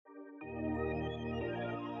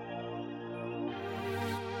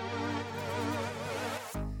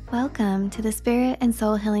Welcome to the Spirit and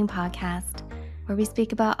Soul Healing Podcast, where we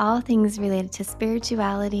speak about all things related to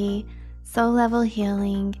spirituality, soul level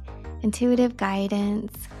healing, intuitive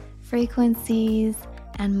guidance, frequencies,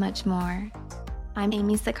 and much more. I'm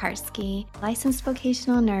Amy Sikarsky, licensed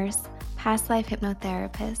vocational nurse, past life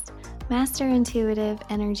hypnotherapist, master intuitive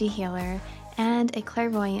energy healer, and a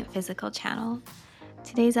clairvoyant physical channel.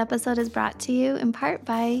 Today's episode is brought to you in part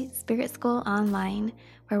by Spirit School Online,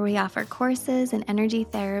 where we offer courses in energy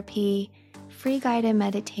therapy, free guided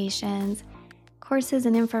meditations, courses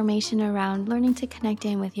and information around learning to connect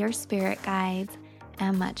in with your spirit guides,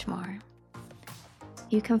 and much more.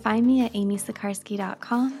 You can find me at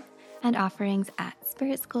amysikarsky.com and offerings at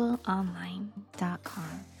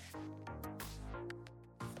spiritschoolonline.com.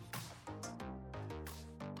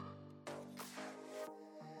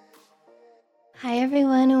 Hi,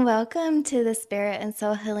 everyone, and welcome to the Spirit and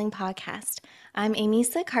Soul Healing Podcast. I'm Amy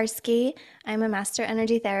Sikarsky. I'm a master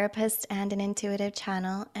energy therapist and an intuitive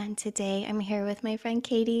channel, and today I'm here with my friend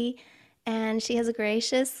Katie, and she has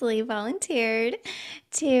graciously volunteered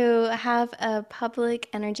to have a public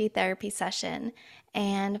energy therapy session.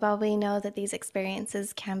 And while we know that these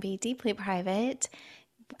experiences can be deeply private,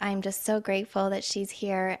 I'm just so grateful that she's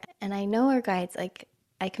here, and I know our guides,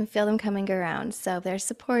 I can feel them coming around, so they're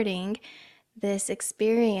supporting this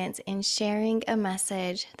experience in sharing a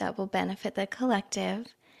message that will benefit the collective.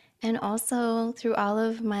 And also through all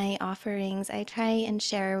of my offerings, I try and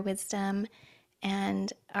share wisdom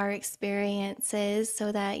and our experiences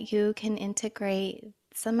so that you can integrate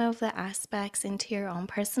some of the aspects into your own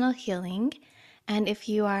personal healing. And if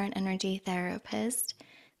you are an energy therapist,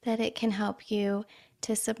 that it can help you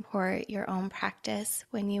to support your own practice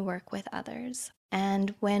when you work with others.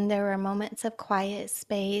 And when there are moments of quiet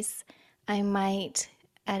space, I might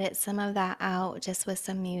edit some of that out just with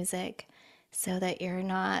some music so that you're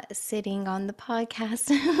not sitting on the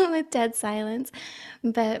podcast with dead silence.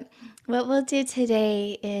 But what we'll do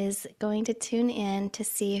today is going to tune in to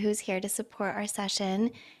see who's here to support our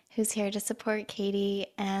session, who's here to support Katie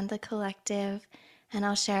and the collective, and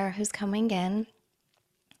I'll share who's coming in.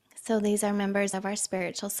 So these are members of our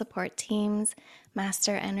spiritual support teams,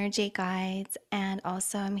 master energy guides, and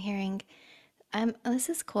also I'm hearing this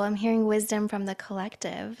is cool. I'm hearing wisdom from the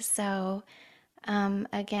collective. So,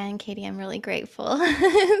 again, Katie, I'm really grateful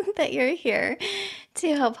that you're here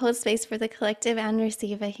to help hold space for the collective and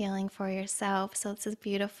receive a healing for yourself. So it's this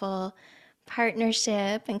beautiful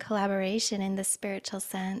partnership and collaboration in the spiritual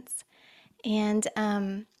sense. And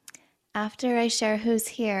after I share who's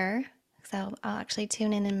here, so I'll actually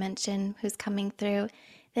tune in and mention who's coming through,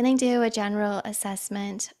 then I do a general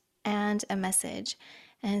assessment and a message.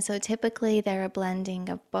 And so typically they're a blending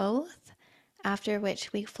of both, after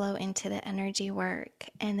which we flow into the energy work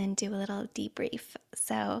and then do a little debrief.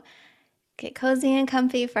 So get cozy and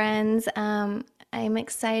comfy, friends. I'm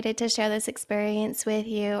excited to share this experience with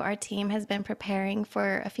you. Our team has been preparing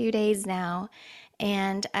for a few days now,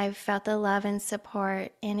 and I've felt the love and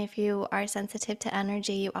support. And if you are sensitive to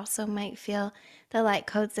energy, you also might feel the light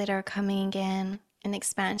codes that are coming in, an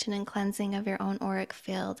expansion and cleansing of your own auric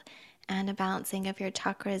field, and a balancing of your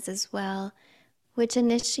chakras as well, which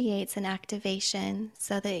initiates an activation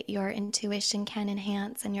so that your intuition can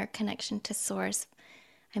enhance and your connection to source.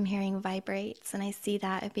 I'm hearing vibrates, and I see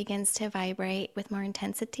that it begins to vibrate with more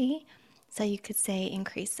intensity, so you could say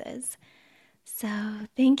increases. So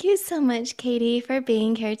thank you so much, Katie, for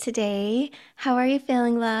being here today. How are you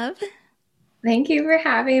feeling, love? Thank you for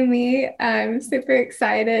having me. I'm super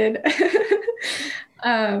excited.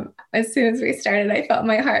 As soon as we started, I felt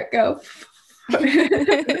my heart go. So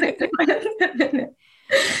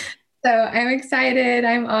I'm excited.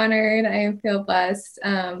 I'm honored. I feel blessed.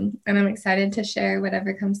 And I'm excited to share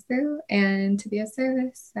whatever comes through and to be of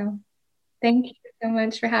service. So thank you so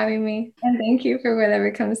much for having me. And thank you for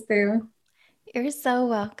whatever comes through. You're so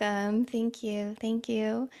welcome. Thank you. Thank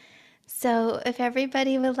you. So if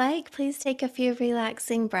everybody would like, please take a few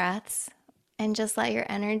relaxing breaths and just let your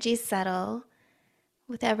energy settle.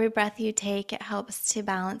 With every breath you take, it helps to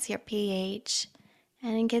balance your pH,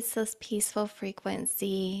 and it gets this peaceful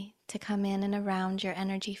frequency to come in and around your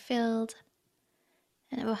energy field,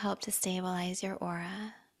 and it will help to stabilize your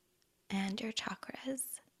aura and your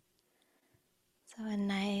chakras. So a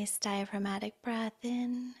nice diaphragmatic breath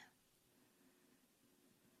in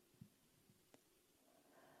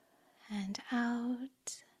and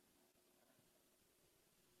out.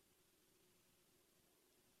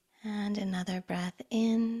 And another breath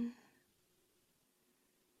in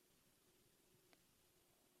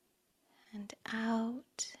and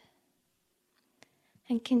out.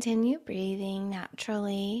 And continue breathing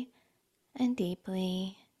naturally and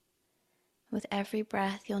deeply With every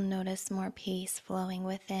breath, you'll notice more peace flowing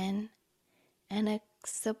within and a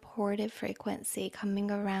supportive frequency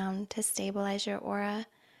coming around to stabilize your aura.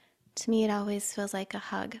 To me, it always feels like a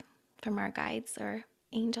hug from our guides or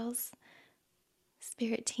angels,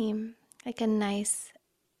 spirit team, like a nice,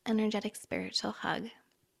 energetic, spiritual hug.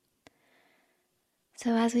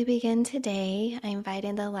 So, as we begin today, I invite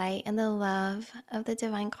in the light and the love of the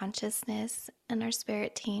divine consciousness and our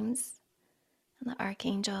spirit teams, and the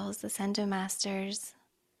archangels, the ascended masters,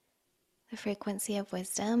 the frequency of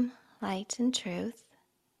wisdom, light, and truth.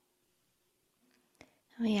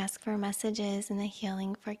 And we ask for messages and the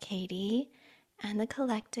healing for Katie and the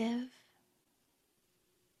collective.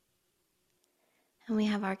 And we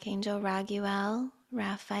have Archangel Raguel,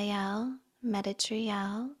 Raphael,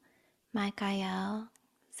 Metatриel, Michael,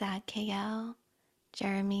 Zadkiel,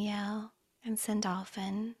 Jeremiel, and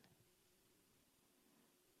Sandalphon.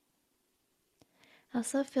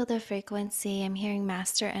 Also feel the frequency. I'm hearing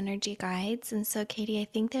master energy guides. And so, Katie, I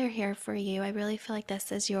think they're here for you. I really feel like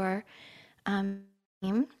this is your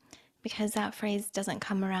name because that phrase doesn't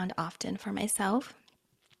come around often for myself.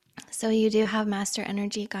 So you do have master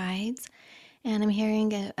energy guides. And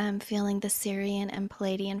I'm feeling the Sirian and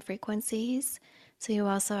Palladian frequencies. So you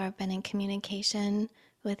also have been in communication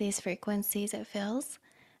with these frequencies, it feels.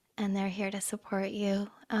 And they're here to support you.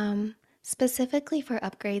 Specifically for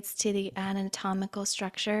upgrades to the anatomical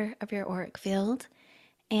structure of your auric field.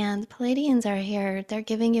 And Palladians are here. They're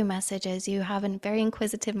giving you messages. You have a very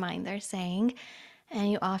inquisitive mind, they're saying.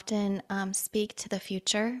 And you often speak to the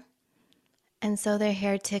future. And so they're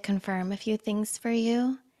here to confirm a few things for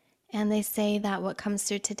you. And they say that what comes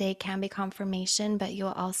through today can be confirmation, but you'll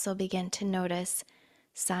also begin to notice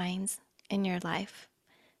signs in your life.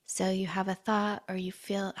 So you have a thought or you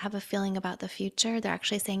have a feeling about the future. They're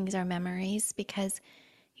actually saying these are memories because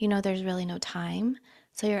you know there's really no time.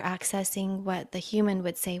 So you're accessing what the human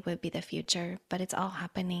would say would be the future, but it's all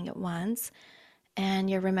happening at once and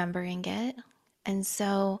you're remembering it. And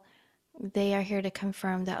so they are here to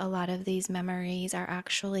confirm that a lot of these memories are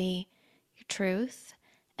actually truth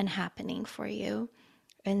and happening for you.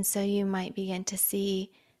 And so you might begin to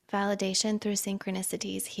see validation through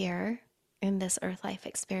synchronicities here in this earth life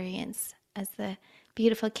experience as the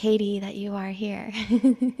beautiful Katie that you are here.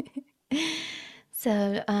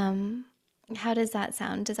 So, how does that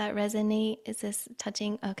sound? Does that resonate? Is this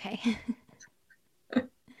touching? Okay.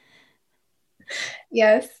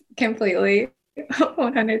 Yes, completely.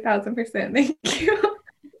 100,000%. Thank you.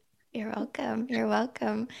 You're welcome. You're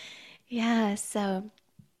welcome. Yeah, so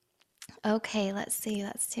okay, let's see.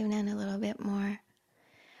 Let's tune in a little bit more.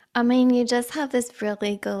 I mean, you just have this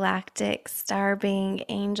really galactic star being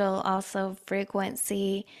angel, also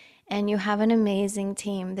frequency, and you have an amazing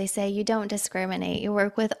team. They say you don't discriminate. You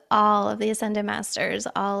work with all of the ascended masters,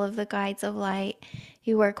 all of the guides of light.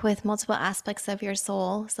 You work with multiple aspects of your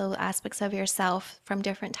soul, so aspects of yourself from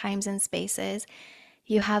different times and spaces.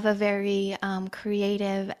 You have a very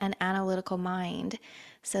creative and analytical mind.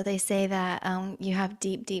 So they say that you have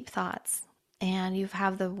deep, deep thoughts and you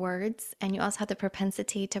have the words and you also have the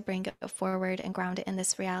propensity to bring it forward and ground it in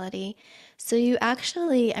this reality. So you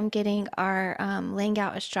actually, I'm getting, are laying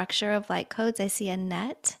out a structure of light codes. I see a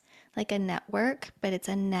net, like a network, but it's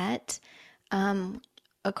a net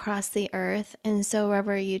across the earth. And so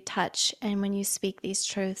wherever you touch and when you speak these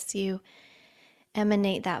truths, you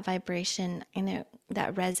emanate that vibration and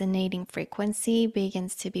that resonating frequency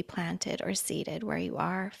begins to be planted or seated where you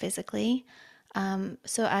are physically.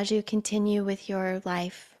 So as you continue with your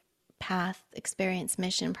life path, experience,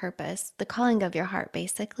 mission, purpose, the calling of your heart,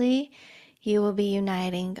 basically, you will be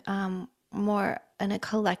uniting more in a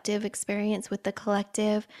collective experience with the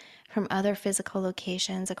collective from other physical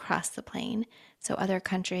locations across the plane. So other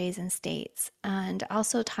countries and states, and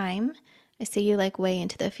also time. I see you like way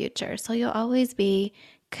into the future. So you'll always be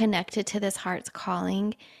connected to this heart's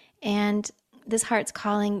calling. And this heart's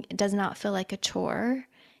calling does not feel like a chore.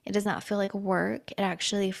 It does not feel like work. It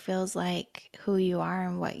actually feels like who you are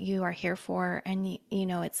and what you are here for. And you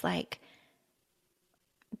know, it's like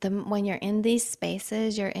when you're in these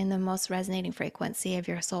spaces, you're in the most resonating frequency of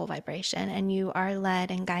your soul vibration, and you are led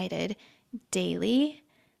and guided daily,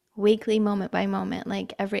 weekly, moment by moment,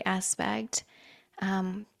 like every aspect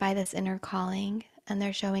by this inner calling. And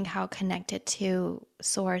they're showing how connected to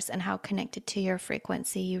source and how connected to your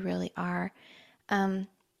frequency you really are.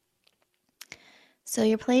 So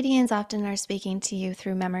your Pleiadians often are speaking to you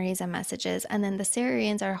through memories and messages. And then the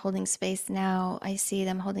Sirians are holding space now. I see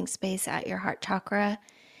them holding space at your heart chakra.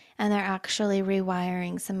 And they're actually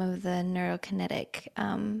rewiring some of the neurokinetic,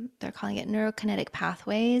 they're calling it neurokinetic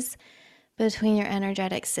pathways between your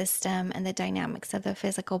energetic system and the dynamics of the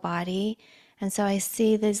physical body. And so I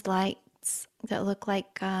see these lights that look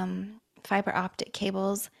like fiber optic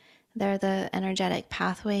cables. They're the energetic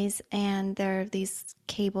pathways, and they're these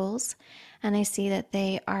cables. And I see that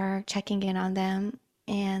they are checking in on them,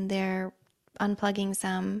 and they're unplugging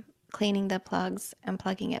some, cleaning the plugs, and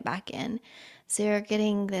plugging it back in. So you're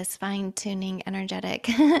getting this fine tuning energetic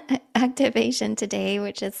activation today,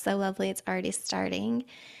 which is so lovely. It's already starting.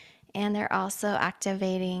 And they're also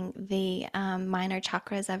activating the minor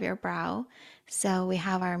chakras of your brow. So we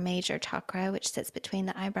have our major chakra, which sits between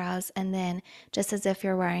the eyebrows, and then just as if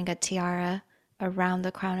you're wearing a tiara around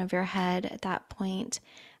the crown of your head at that point,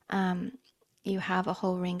 you have a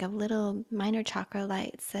whole ring of little minor chakra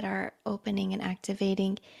lights that are opening and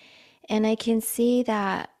activating. And I can see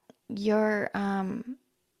that you're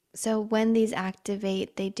so when these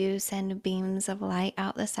activate, they do send beams of light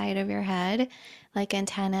out the side of your head, like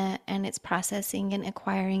antenna, and it's processing and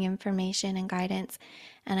acquiring information and guidance.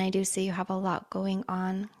 And I do see you have a lot going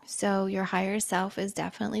on. So your higher self is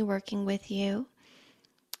definitely working with you.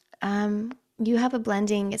 You have a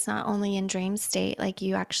blending. It's not only in dream state, like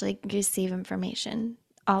you actually receive information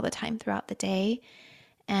all the time throughout the day.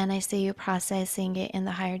 And I see you processing it in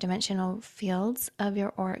the higher dimensional fields of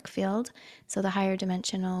your auric field. So the higher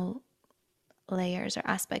dimensional layers or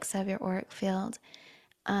aspects of your auric field.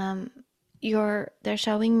 They're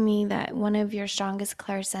showing me that one of your strongest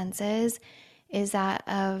clairsenses is that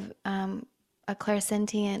of a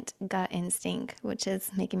clairsentient gut instinct, which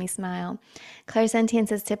is making me smile.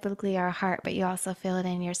 Clairsentience is typically our heart, but you also feel it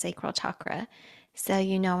in your sacral chakra. So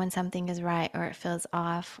you know when something is right or it feels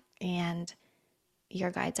off, and your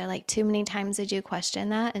guides are like, too many times did you question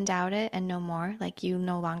that and doubt it, and no more? Like, you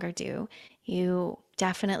no longer do. You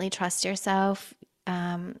definitely trust yourself.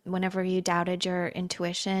 Whenever you doubted your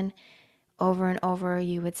intuition over and over,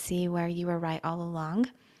 you would see where you were right all along.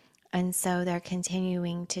 And so they're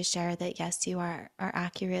continuing to share that, yes, you are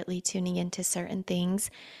accurately tuning into certain things.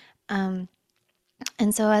 And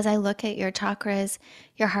so as I look at your chakras,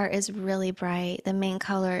 your heart is really bright. The main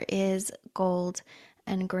color is gold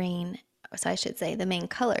and green. So I should say the main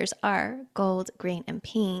colors are gold, green, and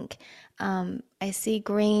pink. I see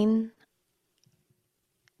green,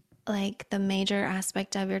 like the major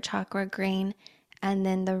aspect of your chakra, green, and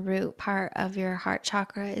then the root part of your heart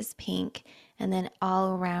chakra is pink, and then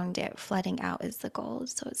all around it flooding out is the gold.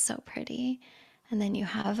 So it's so pretty. And then you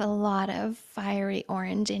have a lot of fiery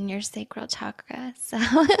orange in your sacral chakra. So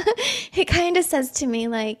it kind of says to me,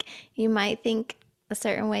 like, you might think a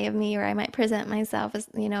certain way of me, or I might present myself as,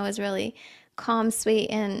 as really calm, sweet,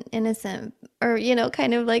 and innocent, or,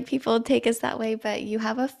 kind of like people take us that way, but you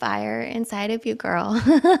have a fire inside of you, girl,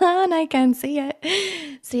 and I can see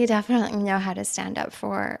it. So you definitely know how to stand up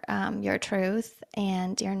for your truth,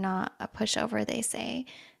 and you're not a pushover, they say,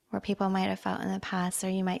 where people might have felt in the past, or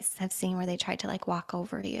you might have seen where they tried to like walk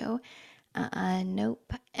over you.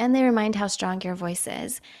 Nope. And they remind how strong your voice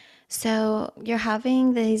is. So you're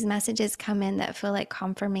having these messages come in that feel like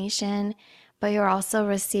confirmation, but you're also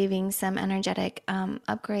receiving some energetic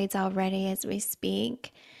upgrades already as we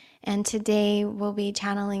speak. And today we'll be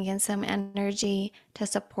channeling in some energy to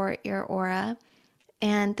support your aura.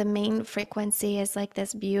 And the main frequency is like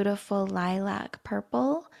this beautiful lilac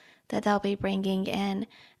purple that they'll be bringing in.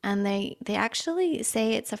 And they actually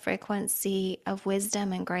say it's a frequency of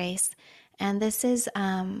wisdom and grace. And this is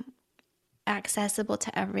accessible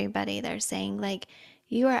to everybody. They're saying, like,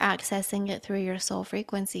 you are accessing it through your soul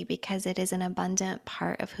frequency because it is an abundant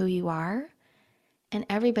part of who you are. And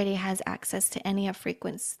everybody has access to any of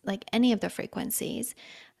the frequencies.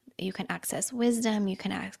 You can access wisdom, you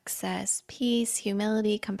can access peace,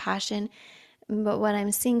 humility, compassion. But what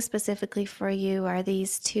I'm seeing specifically for you are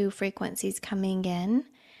these two frequencies coming in,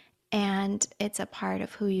 and it's a part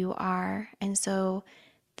of who you are. And so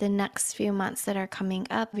the next few months that are coming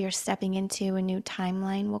up, you're stepping into a new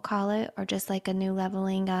timeline, we'll call it, or just like a new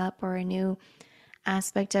leveling up, or a new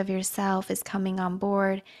aspect of yourself is coming on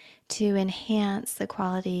board to enhance the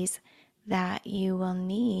qualities that you will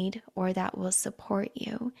need or that will support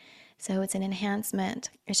you. So it's an enhancement.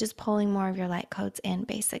 It's just pulling more of your light codes in,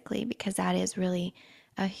 basically, because that is really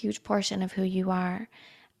a huge portion of who you are.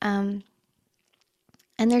 And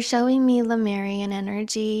they're showing me Lemurian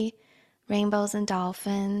energy, rainbows and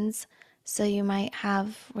dolphins. So you might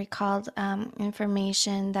have recalled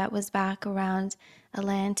information that was back around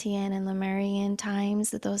Atlantean and Lemurian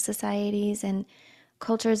times, those societies and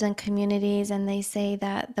cultures and communities. And they say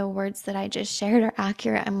that the words that I just shared are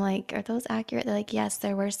accurate. I'm like, are those accurate? They're like, yes,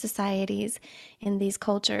 there were societies in these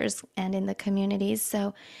cultures and in the communities.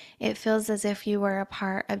 So it feels as if you were a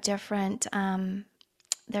part of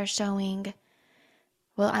they're showing,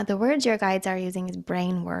 well, the words your guides are using is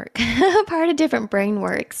brain work, part of different brain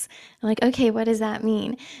works. I'm like, okay, what does that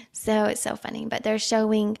mean? So it's so funny. But they're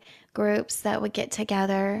showing groups that would get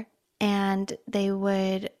together and they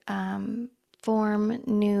would form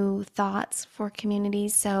new thoughts for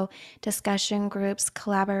communities. So discussion groups,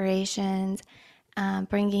 collaborations,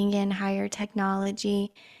 bringing in higher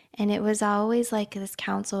technology. And it was always like this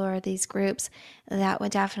council or these groups that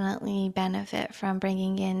would definitely benefit from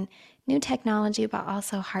bringing in new technology, but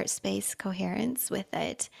also heart space coherence with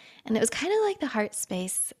it. And it was kind of like the heart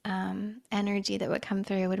space energy that would come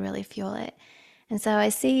through would really fuel it. And so I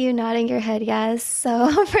see you nodding your head, yes.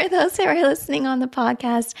 So for those who are listening on the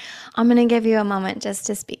podcast, I'm going to give you a moment just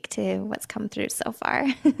to speak to what's come through so far.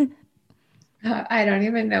 I don't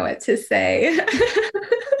even know what to say.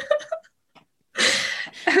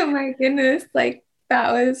 Oh my goodness, like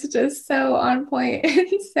that was just so on point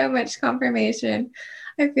and so much confirmation.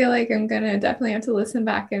 I feel like I'm gonna definitely have to listen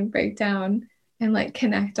back and break down and like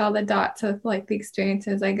connect all the dots of like the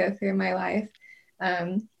experiences I go through in my life.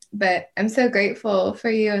 But I'm so grateful for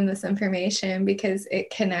you and this information because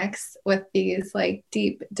it connects with these like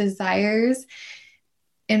deep desires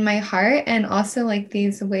in my heart and also like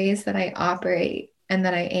these ways that I operate and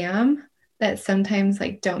that I am that sometimes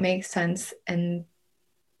like don't make sense in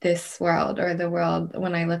this world or the world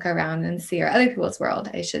when I look around and see, or other people's world,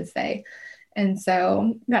 I should say. And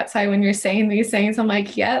so that's why when you're saying these things, I'm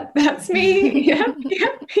like, yep, that's me. Yep,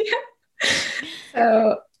 yep, yep.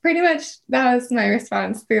 So pretty much that was my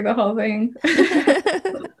response through the whole thing.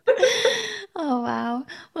 Oh, wow.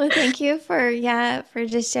 Well, thank you for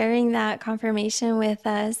just sharing that confirmation with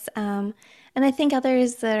us. And I think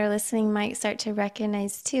others that are listening might start to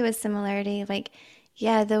recognize too a similarity. Like,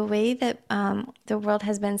 yeah, the way that the world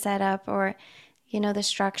has been set up, or, the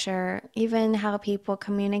structure, even how people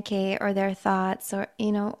communicate or their thoughts, or,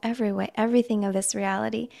 every way, everything of this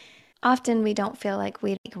reality. Often we don't feel like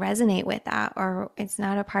we resonate with that, or it's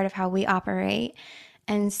not a part of how we operate.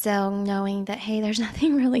 And so knowing that, hey, there's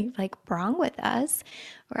nothing really like wrong with us.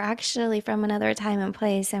 We're actually from another time and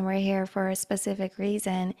place and we're here for a specific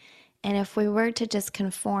reason. And if we were to just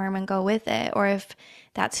conform and go with it, or if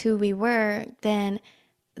that's who we were, then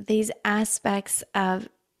these aspects of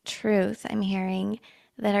truth I'm hearing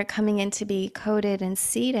that are coming in to be coded and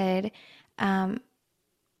seeded,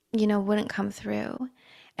 wouldn't come through.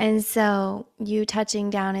 And so you touching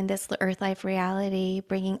down in this earth life reality,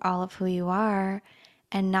 bringing all of who you are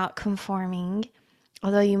and not conforming,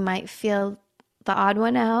 although you might feel the odd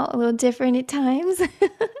one out, a little different at times.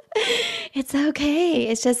 It's okay.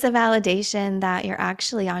 It's just a validation that you're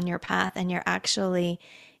actually on your path and you're actually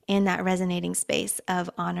in that resonating space of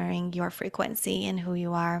honoring your frequency and who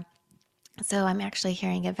you are. So I'm actually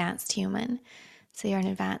hearing advanced human. So you're an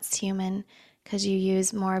advanced human because you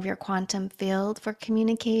use more of your quantum field for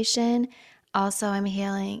communication. Also, I'm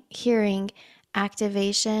hearing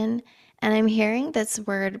activation, and I'm hearing this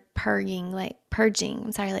word purging, like purging.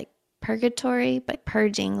 I'm sorry, like purgatory, but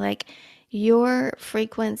purging. Like your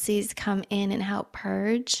frequencies come in and help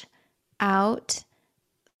purge out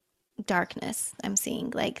darkness. I'm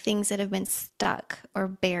seeing like things that have been stuck or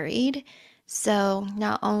buried. So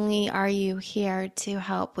not only are you here to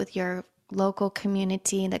help with your local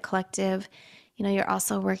community, the collective, you're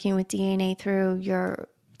also working with DNA through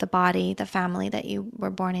the body, the family that you were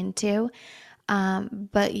born into.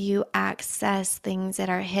 But you access things that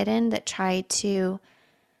are hidden that try to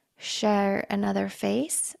share another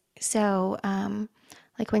face. So,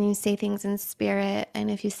 like when you say things in spirit, and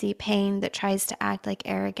if you see pain that tries to act like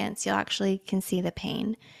arrogance, you actually can see the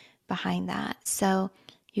pain behind that. So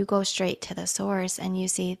you go straight to the source and you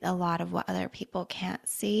see a lot of what other people can't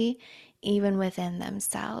see, even within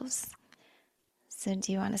themselves. So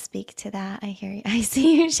do you want to speak to that? I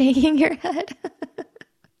see you shaking your head.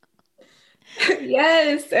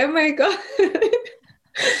 Yes. Oh my God.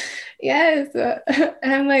 Yes.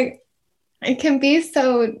 And I'm like, it can be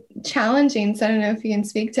so challenging. So I don't know if you can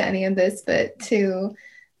speak to any of this, but to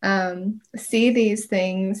see these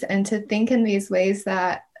things and to think in these ways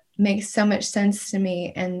that make so much sense to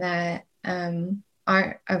me and that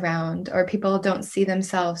aren't around or people don't see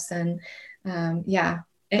themselves. And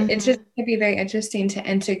it's just going to be very interesting to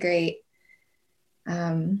integrate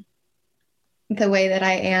the way that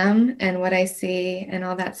I am and what I see and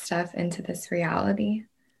all that stuff into this reality.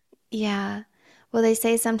 Yeah. Well, they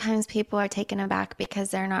say sometimes people are taken aback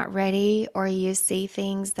because they're not ready, or you see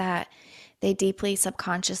things that they deeply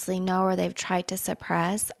subconsciously know or they've tried to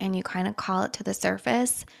suppress, and you kind of call it to the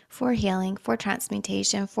surface for healing, for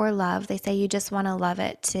transmutation, for love. They say you just want to love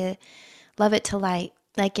it to light.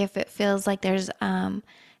 Like if it feels like there's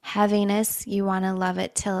heaviness, you want to love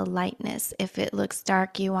it to lightness. If it looks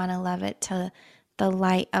dark, you want to love it to the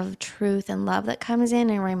light of truth and love that comes in,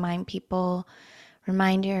 and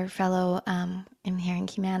remind your fellow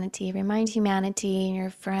inherent humanity, remind humanity and your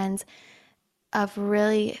friends of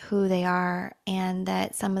really who they are, and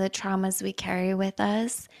that some of the traumas we carry with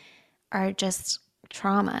us are just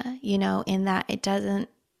trauma, in that it doesn't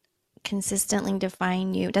consistently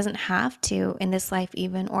define you. It doesn't have to in this life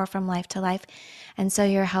even, or from life to life. And so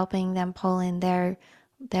you're helping them pull in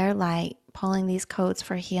their light, pulling these codes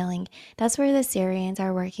for healing. That's where the Syrians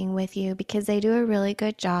are working with you, because they do a really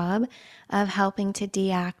good job of helping to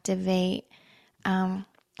deactivate.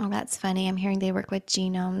 Oh, that's funny. I'm hearing they work with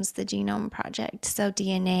genomes, the Genome Project. So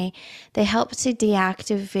DNA, they help to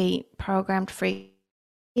deactivate programmed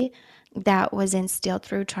frequency that was instilled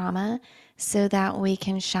through trauma, so that we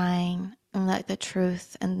can shine and let the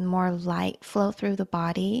truth and more light flow through the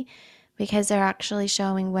body, because they're actually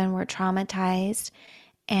showing when we're traumatized.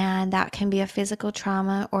 And that can be a physical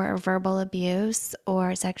trauma, or a verbal abuse,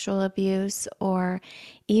 or sexual abuse, or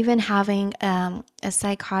even having a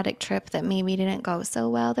psychotic trip that maybe didn't go so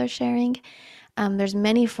well, they're sharing. There's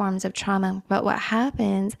many forms of trauma, but what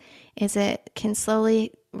happens is it can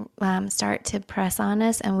slowly start to press on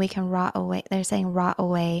us, and we can rot away. They're saying rot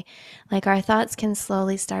away. Like our thoughts can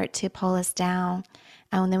slowly start to pull us down.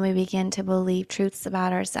 And then we begin to believe truths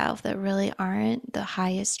about ourselves that really aren't the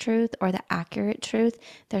highest truth or the accurate truth.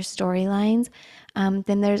 They're storylines.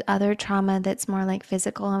 Then there's other trauma that's more like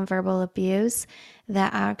physical and verbal abuse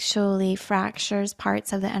that actually fractures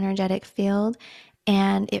parts of the energetic field,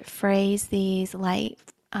 and it frays these light,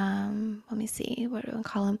 let me see, what do I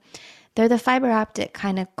call them? They're the fiber optic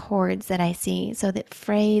kind of cords that I see. So that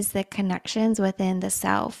frays the connections within the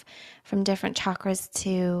self from different chakras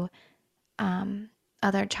to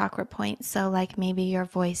other chakra points. So, like maybe your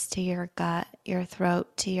voice to your gut, your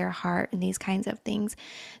throat to your heart, and these kinds of things.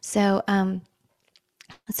 So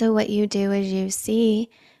what you do is you see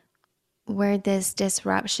where this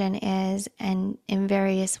disruption is, and in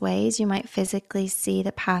various ways you might physically see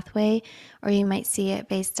the pathway, or you might see it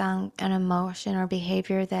based on an emotion or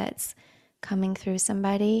behavior that's coming through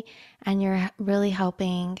somebody, and you're really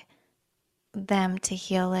helping them to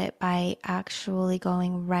heal it by actually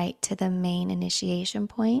going right to the main initiation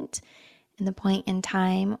point and the point in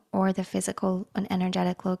time, or the physical and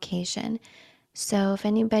energetic location. So if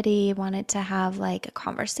anybody wanted to have like a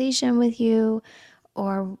conversation with you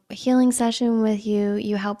or a healing session with you,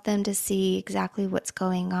 you help them to see exactly what's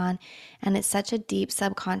going on. And it's such a deep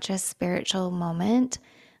subconscious spiritual moment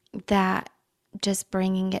that just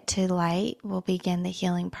bringing it to light will begin the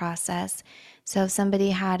healing process. So if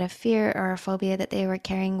somebody had a fear or a phobia that they were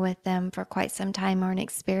carrying with them for quite some time, or an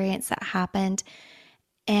experience that happened,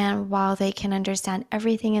 and while they can understand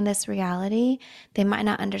everything in this reality, they might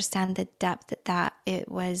not understand the depth that it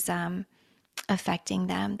was affecting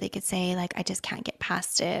them. They could say, like, I just can't get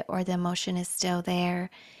past it, or the emotion is still there.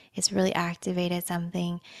 It's really activated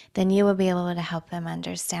something. Then you will be able to help them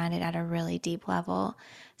understand it at a really deep level.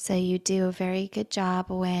 So you do a very good job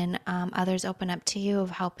when others open up to you,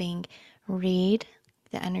 of helping read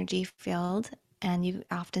the energy field. And you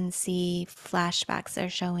often see flashbacks they're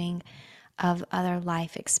showing of other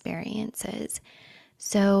life experiences.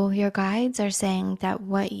 So your guides are saying that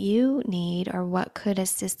what you need, or what could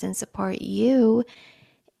assist and support you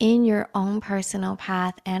in your own personal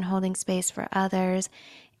path and holding space for others,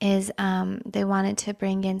 is they wanted to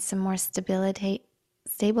bring in some more stabilizing.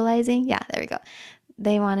 Yeah, there we go.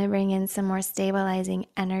 They want to bring in some more stabilizing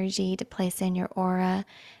energy to place in your aura,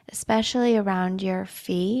 especially around your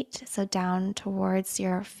feet. So down towards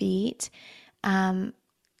your feet.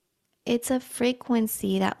 It's a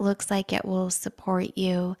frequency that looks like it will support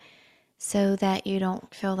you, so that you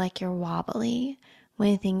don't feel like you're wobbly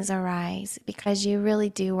when things arise, because you really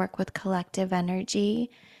do work with collective energy,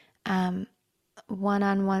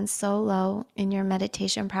 one-on-one solo in your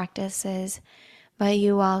meditation practices, but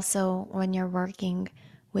you also, when you're working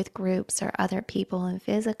with groups or other people in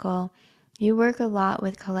physical, you work a lot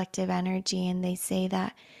with collective energy. And they say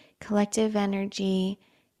that collective energy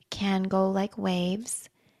can go like waves,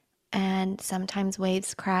 and sometimes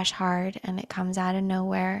waves crash hard and it comes out of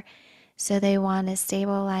nowhere. So they want to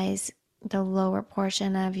stabilize the lower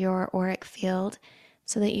portion of your auric field,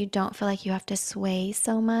 so that you don't feel like you have to sway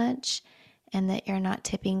so much, and that you're not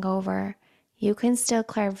tipping over. You can still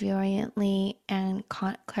clairvoyantly and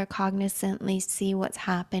claircognizantly see what's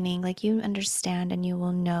happening. Like, you understand and you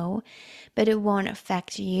will know, but it won't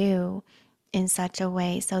affect you in such a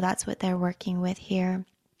way. So that's what they're working with here.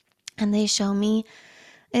 And they show me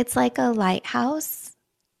it's like a lighthouse,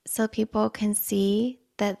 so people can see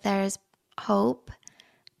that there's hope,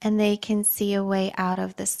 and they can see a way out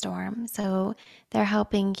of the storm. So they're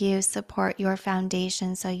helping you support your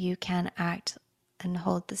foundation so you can act and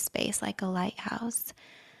hold the space like a lighthouse.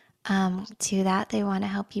 To that, they want to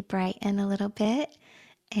help you brighten a little bit,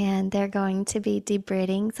 and they're going to be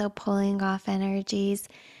debriding, so pulling off energies.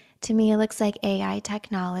 To me, it looks like AI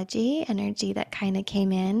technology, energy that kind of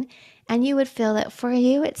came in, and you would feel that for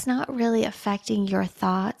you, it's not really affecting your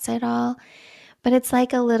thoughts at all, but it's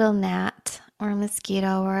like a little gnat or a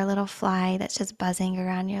mosquito or a little fly that's just buzzing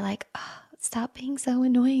around. You're like, oh, stop being so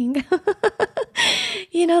annoying.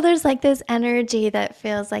 There's like this energy that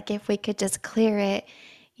feels like if we could just clear it,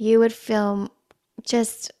 you would feel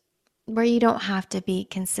just where you don't have to be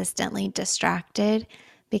consistently distracted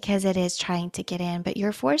because it is trying to get in. But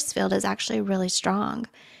your force field is actually really strong.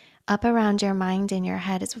 Up around your mind and your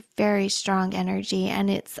head is very strong energy, and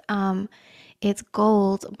it's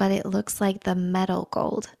gold, but it looks like the metal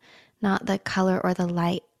gold, not the color or the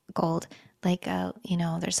light gold. Like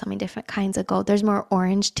there's so many different kinds of gold. There's more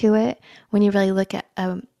orange to it when you really look at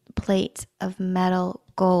a plate of metal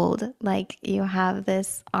gold. Like you have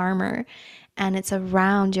this armor, and it's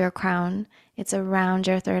around your crown. It's around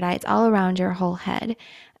your third eye. It's all around your whole head.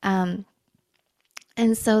 Um,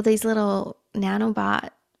 and so these little nanobot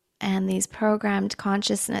and these programmed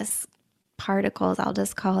consciousness particles, I'll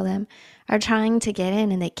just call them, are trying to get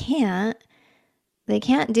in, and they can't. They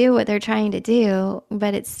can't do what they're trying to do,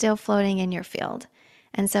 but it's still floating in your field.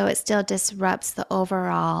 And so it still disrupts the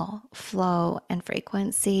overall flow and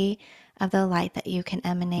frequency of the light that you can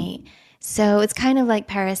emanate. So it's kind of like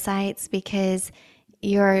parasites because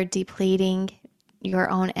you're depleting your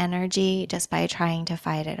own energy just by trying to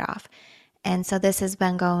fight it off. And so this has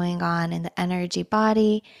been going on in the energy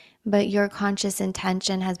body, but your conscious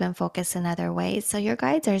intention has been focused in other ways. So your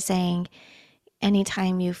guides are saying,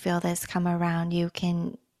 anytime you feel this come around, you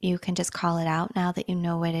can just call it out now that you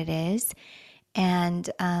know what it is, and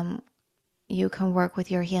you can work with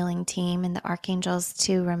your healing team and the archangels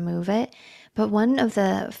to remove it. But one of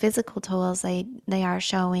the physical tools they are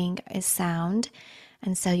showing is sound.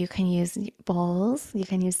 And so you can use bowls, you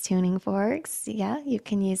can use tuning forks, yeah, you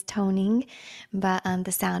can use toning, but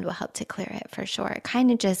the sound will help to clear it for sure. It kind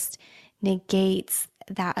of just negates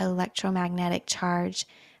that electromagnetic charge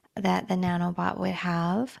that the nanobot would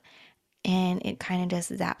have, and it kind of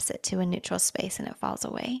just zaps it to a neutral space and it falls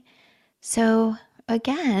away. So,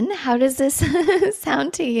 again, how does this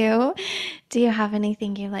sound to you? Do you have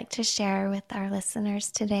anything you'd like to share with our listeners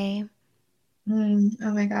today? Oh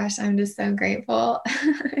my gosh, I'm just so grateful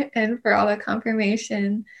and for all the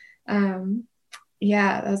confirmation.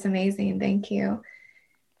 Yeah, that was amazing. Thank you.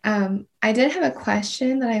 I did have a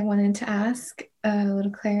question that I wanted to ask a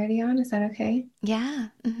little clarity on. Is that okay? Yeah.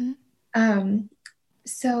 Mm-hmm. Um,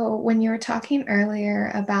 so when you were talking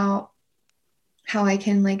earlier about how I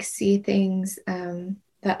can like see things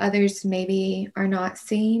that others maybe are not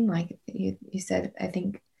seeing, like you said, I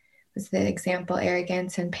think was the example,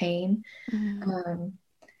 arrogance and pain. Mm-hmm. Um,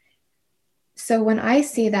 so when I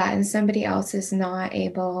see that and somebody else is not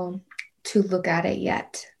able to look at it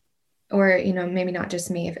yet, or, maybe not just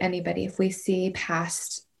me, if anybody, if we see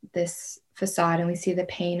past this facade and we see the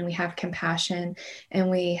pain and we have compassion and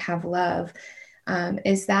we have love,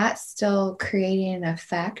 is that still creating an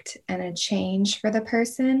effect and a change for the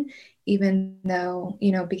person? Even though,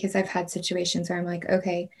 because I've had situations where I'm like,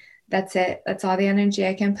 okay, that's it. That's all the energy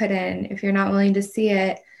I can put in. If you're not willing to see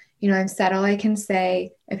it, I've said all I can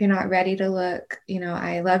say. If you're not ready to look,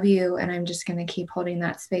 I love you and I'm just going to keep holding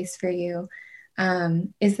that space for you.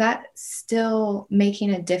 Is that still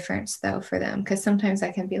making a difference though for them? Because sometimes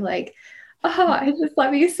I can be like, oh, I just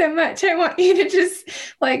love you so much. I want you to just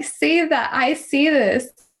like see that I see this,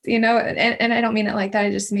 and I don't mean it like that. I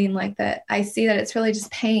just mean like that I see that it's really just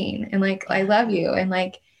pain and like, I love you. And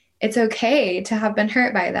like, it's okay to have been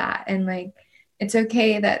hurt by that. And like, it's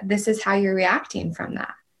okay that this is how you're reacting from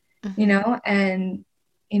that, Mm-hmm. and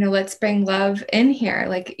let's bring love in here.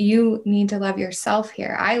 Like, you need to love yourself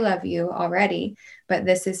here. I love you already, but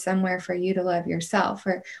this is somewhere for you to love yourself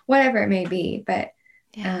or whatever it may be. But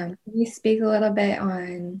Yeah. can you speak a little bit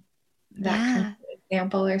on that kind Yeah. of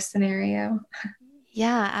example or scenario?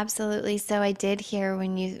 Yeah, absolutely. So I did hear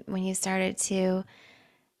when you started to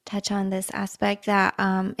touch on this aspect that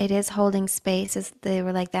it is holding space. Is they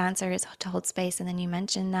were like the answer is to hold space, and then you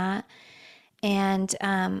mentioned that, and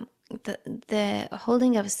the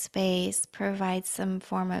holding of space provides some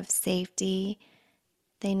form of safety.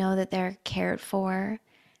 They know that they're cared for,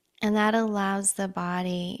 and that allows the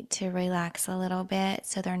body to relax a little bit,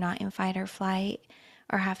 so they're not in fight or flight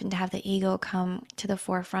or having to have the ego come to the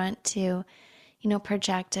forefront to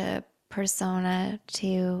project a persona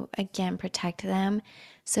to, again, protect them.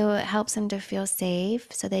 So it helps them to feel safe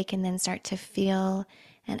so they can then start to feel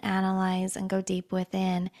and analyze and go deep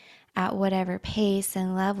within at whatever pace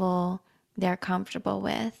and level they're comfortable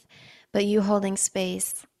with. But you holding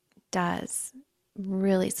space does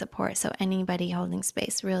really support. So anybody holding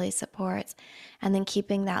space really supports. And then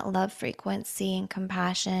keeping that love frequency and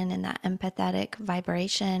compassion and that empathetic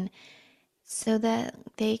vibration so that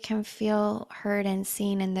they can feel heard and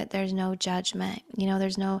seen and that there's no judgment.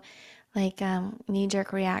 There's no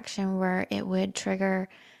knee-jerk reaction where it would trigger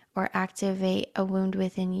or activate a wound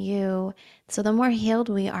within you. So the more healed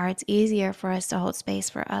we are, it's easier for us to hold space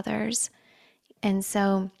for others. And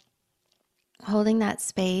so holding that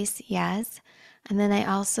space, yes. And then I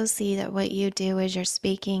also see that what you do is you're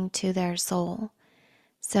speaking to their soul.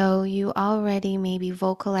 So you already maybe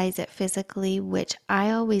vocalize it physically, which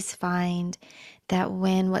I always find that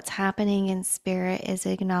when what's happening in spirit is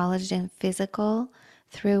acknowledged in physical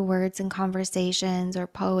through words and conversations or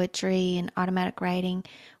poetry and automatic writing,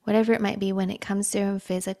 whatever it might be, when it comes through in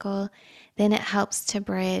physical, then it helps to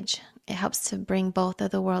bridge. It helps to bring both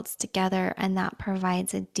of the worlds together, and that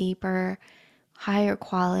provides a deeper, higher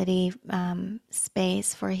quality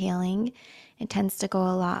space for healing. It tends to go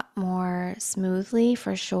a lot more smoothly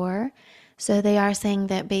for sure. So they are saying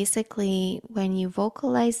that basically when you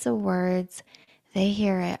vocalize the words, they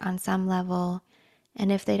hear it on some level.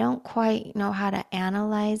 And if they don't quite know how to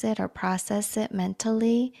analyze it or process it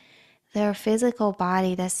mentally, their physical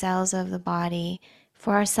body, the cells of the body,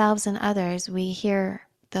 for ourselves and others, we hear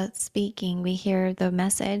the speaking, we hear the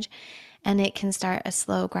message, and it can start a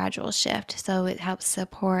slow, gradual shift. So it helps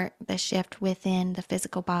support the shift within the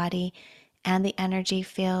physical body and the energy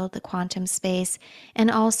field, the quantum space, and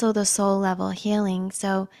also the soul level healing.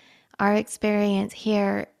 So our experience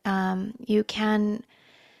here, you can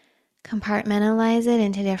compartmentalize it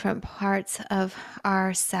into different parts of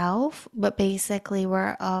ourself, but basically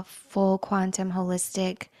we're a full quantum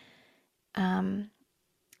holistic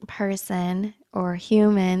person or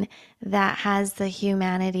human that has the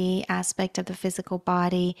humanity aspect of the physical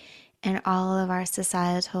body and all of our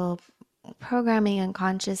societal programming and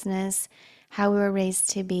consciousness, how we were raised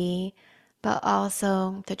to be, but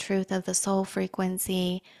also the truth of the soul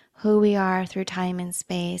frequency, who we are through time and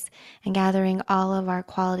space, and gathering all of our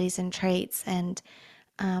qualities and traits and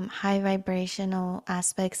high vibrational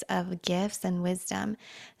aspects of gifts and wisdom.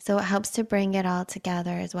 So it helps to bring it all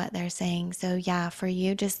together, is what they're saying. So, yeah, for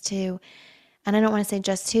you just to, and I don't want to say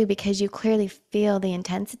just to, because you clearly feel the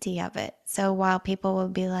intensity of it. So while people will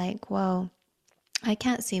be like, whoa, I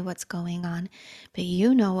can't see what's going on, but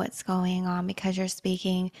you know what's going on because you're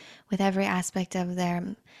speaking with every aspect of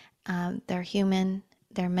their human,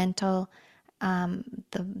 their mental, the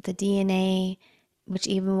DNA, which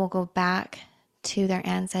even will go back to their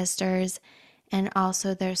ancestors, and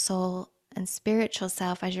also their soul and spiritual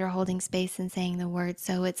self as you're holding space and saying the words.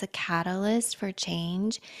 So it's a catalyst for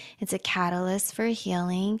change. It's a catalyst for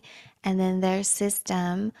healing. And then their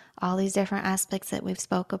system, all these different aspects that we've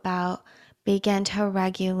spoke about, begin to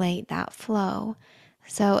regulate that flow.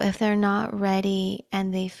 So if they're not ready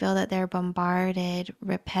and they feel that they're bombarded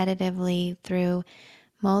repetitively through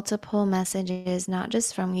multiple messages, not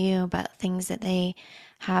just from you, but things that they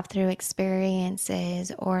have through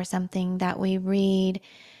experiences or something that we read,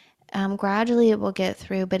 gradually it will get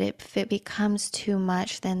through. But if it becomes too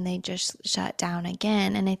much, then they just shut down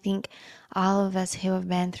again. And I think all of us who have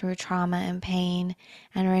been through trauma and pain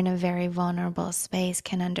and are in a very vulnerable space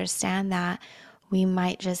can understand that we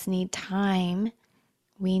might just need time.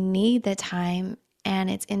 We need the time, and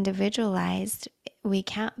it's individualized. We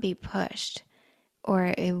can't be pushed,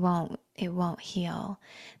 or it won't heal.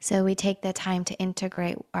 So we take the time to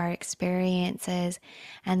integrate our experiences,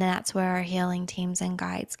 and that's where our healing teams and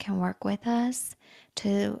guides can work with us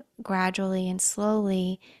to gradually and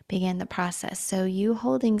slowly begin the process. So you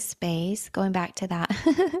holding space, going back to that,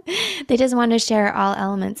 they just want to share all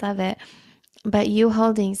elements of it, but you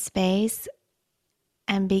holding space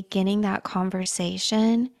and beginning that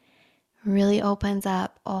conversation really opens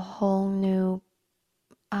up a whole new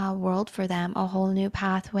world for them, a whole new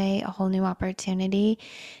pathway, a whole new opportunity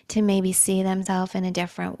to maybe see themselves in a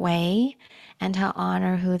different way and to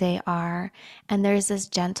honor who they are. And there's this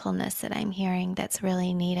gentleness that I'm hearing that's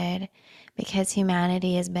really needed because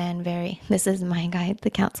humanity has been very, this is my guide, the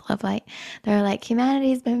Council of Light. They're like, humanity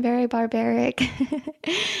has been very barbaric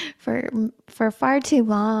for far too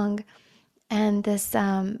long. And this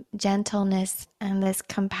gentleness and this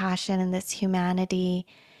compassion and this humanity,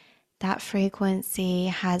 that frequency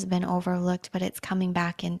has been overlooked, but it's coming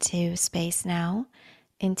back into space now,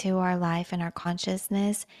 into our life and our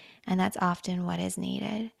consciousness, and that's often what is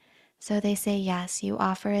needed. So they say, yes, you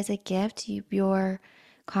offer as a gift your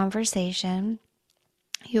conversation,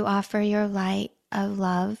 you offer your light of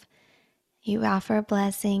love, you offer a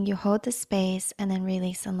blessing, you hold the space, and then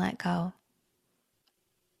release and let go.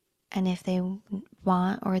 And if they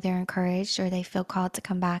want, or they're encouraged, or they feel called to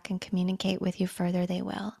come back and communicate with you further, they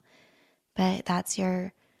will. But that's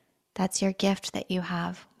your gift that you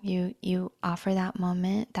have. You offer that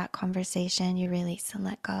moment, that conversation, you release and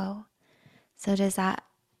let go. So does that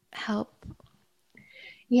help?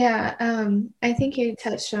 Yeah, I think you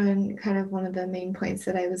touched on kind of one of the main points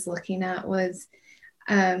that I was looking at was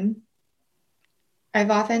um, I've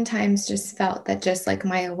oftentimes just felt that just like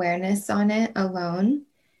my awareness on it alone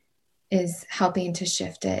is helping to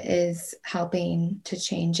shift it, is helping to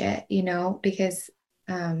change it, because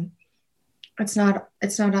um, it's not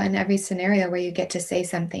in every scenario where you get to say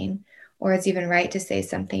something or it's even right to say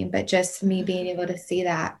something, but just me being able to see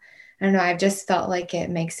that. I don't know, I've just felt like it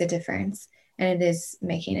makes a difference. And it is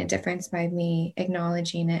making a difference by me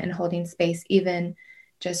acknowledging it and holding space, even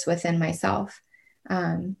just within myself.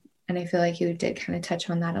 And I feel like you did kind of touch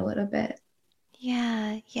on that a little bit.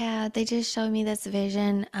 Yeah. They just showed me this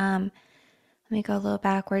vision. Let me go a little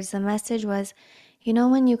backwards. The message was,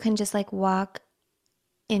 when you can just like walk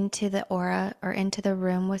into the aura or into the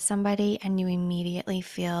room with somebody and you immediately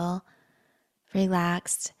feel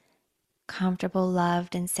relaxed, comfortable,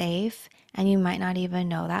 loved, and safe, and you might not even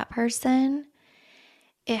know that person.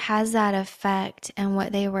 It has that effect. And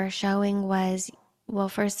what they were showing was, well,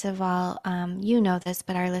 first of all, you know this,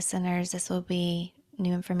 but our listeners, this will be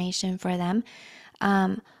new information for them.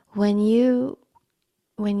 Um, when you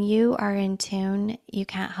are in tune, you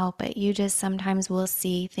can't help it. You just sometimes will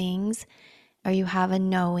see things, or you have a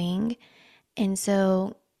knowing. And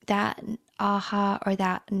so that aha, or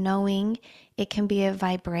that knowing, it can be a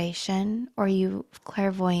vibration, or you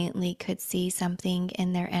clairvoyantly could see something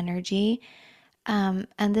in their energy.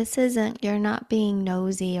 And this isn't, you're not being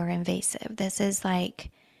nosy or invasive. This is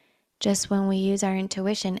like, just when we use our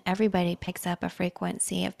intuition, everybody picks up a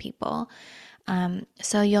frequency of people.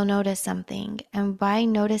 So you'll notice something. And by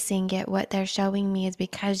noticing it, what they're showing me is,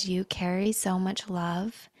 because you carry so much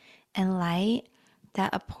love and light,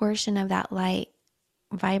 that a portion of that light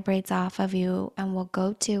vibrates off of you and will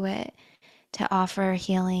go to it to offer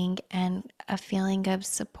healing and a feeling of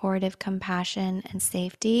supportive compassion and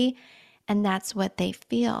safety. And that's what they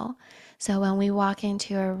feel. So when we walk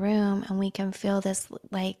into a room and we can feel this,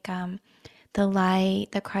 like, the light,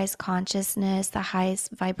 the Christ consciousness, the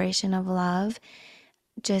highest vibration of love,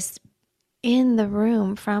 just in the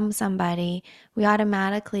room from somebody, we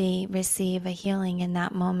automatically receive a healing in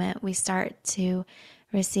that moment. We start to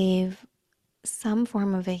receive some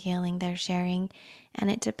form of a healing they're sharing, and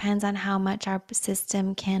it depends on how much our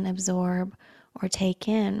system can absorb or take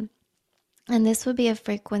in. And this would be a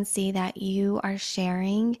frequency that you are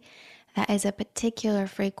sharing that is a particular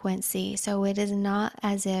frequency. So it is not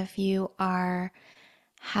as if you are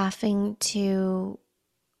having to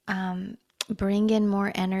bring in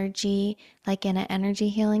more energy, like in an energy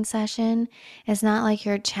healing session. It's not like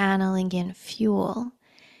you're channeling in fuel.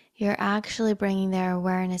 You're actually bringing their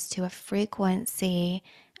awareness to a frequency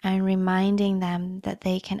and reminding them that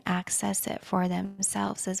they can access it for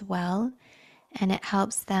themselves as well. And it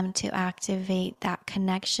helps them to activate that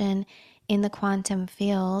connection in the quantum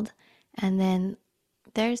field. And then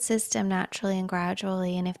their system naturally and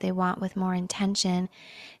gradually, and if they want with more intention,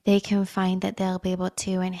 they can find that they'll be able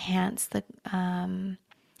to enhance the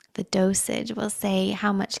dosage. We'll say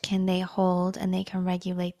how much can they hold, and they can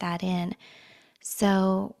regulate that in.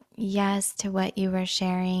 So yes to what you were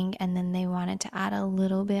sharing, and then they wanted to add a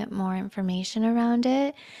little bit more information around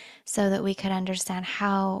it so that we could understand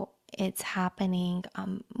how it's happening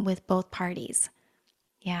with both parties.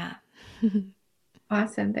 Yeah.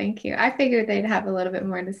 Awesome. Thank you. I figured they'd have a little bit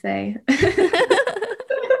more to say.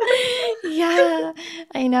 Yeah,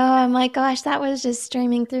 I know. I'm like, gosh, that was just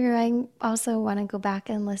streaming through. I also want to go back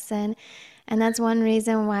and listen. And that's one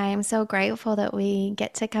reason why I'm so grateful that we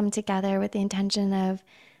get to come together with the intention of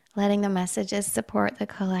letting the messages support the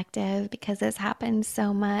collective, because this happens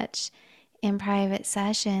so much in private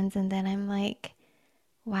sessions. And then I'm like,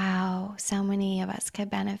 wow, so many of us could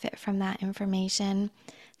benefit from that information.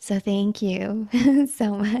 So thank you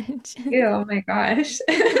so much. Ew, oh my gosh.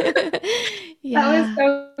 That was Yeah.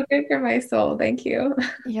 so good for my soul. Thank you.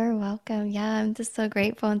 You're welcome. Yeah, I'm just so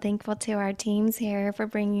grateful and thankful to our teams here for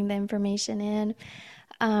bringing the information in.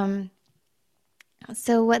 Um,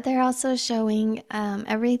 So, what they're also showing,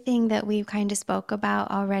 everything that we kind of spoke about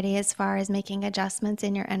already, as far as making adjustments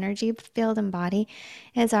in your energy field and body,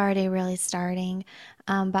 is already really starting.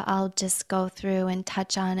 But I'll just go through and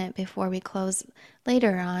touch on it before we close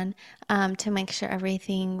later on, to make sure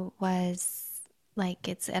everything was like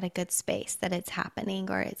it's at a good space, that it's happening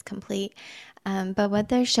or it's complete. But what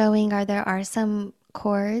they're showing are there are some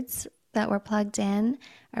cords that were plugged in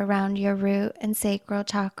around your root and sacral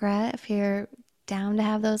chakra. If you're down to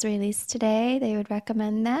have those released today, they would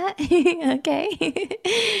recommend that.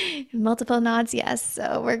 Okay. Multiple nods, yes.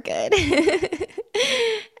 So we're good.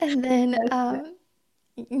 And then,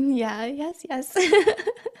 yeah, yes, yes.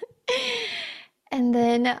 And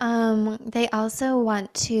then they also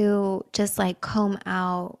want to just like comb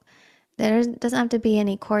out. There doesn't have to be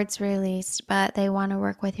any cords released, but they want to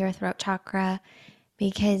work with your throat chakra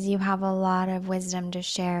because you have a lot of wisdom to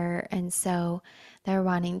share. And so they're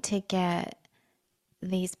wanting to get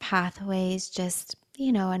these pathways just,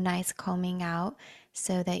 a nice combing out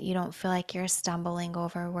so that you don't feel like you're stumbling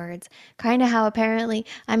over words. Kind of how apparently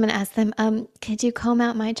I'm going to ask them, could you comb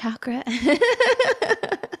out my chakra?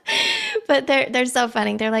 But they're so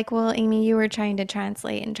funny. They're like, "Well, Amy, you were trying to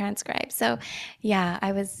translate and transcribe." So, yeah,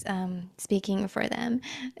 I was speaking for them.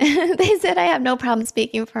 They said I have no problem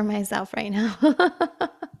speaking for myself right now.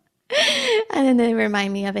 And then they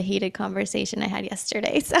remind me of a heated conversation I had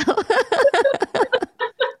yesterday. So,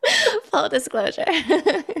 full disclosure.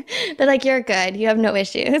 They're like, "You're good. You have no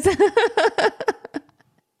issues."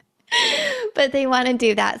 But they want to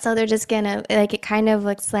do that. So they're just gonna, like, it kind of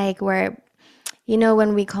looks like where,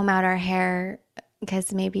 when we comb out our hair,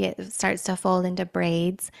 because maybe it starts to fold into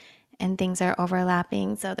braids and things are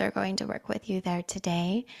overlapping. So they're going to work with you there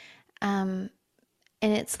today. Um,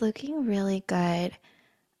 and it's looking really good.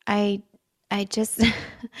 I I just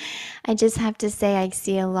I just have to say I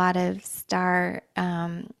see a lot of star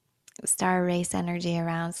race energy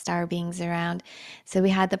around, star beings around. So we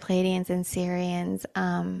had the Pleiadians and Sirians.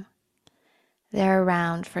 They're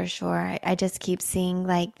around for sure. I just keep seeing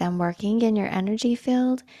like them working in your energy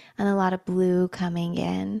field and a lot of blue coming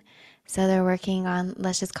in. So they're working on,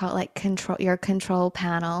 let's just call it like your control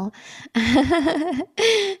panel.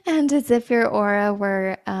 And as if your aura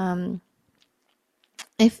were,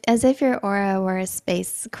 if as if your aura were a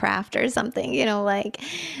spacecraft or something, like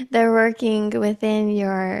they're working within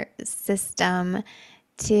your system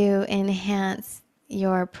to enhance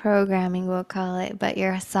your programming, we'll call it, but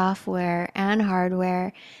your software and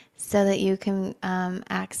hardware, so that you can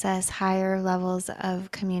access higher levels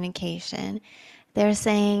of communication. They're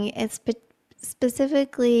saying it's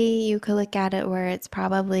specifically, you could look at it where it's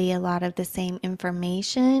probably a lot of the same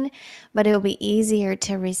information, but it will be easier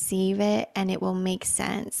to receive it and it will make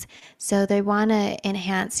sense. So they want to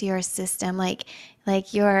enhance your system, like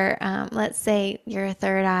your let's say your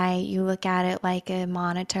third eye, you look at it like a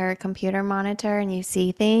monitor, computer monitor, and you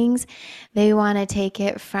see things. They want to take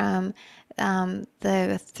it from the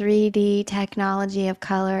 3D technology of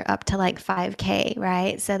color up to like 5K,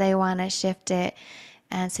 right? So they want to shift it,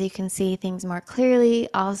 and so you can see things more clearly,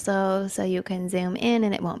 also so you can zoom in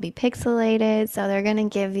and it won't be pixelated. So they're going to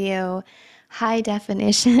give you high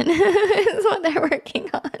definition is what they're working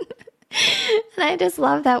on. And I just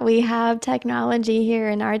love that we have technology here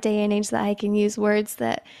in our day and age that I can use words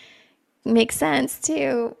that make sense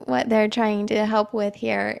to what they're trying to help with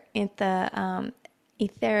here in the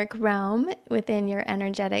etheric realm within your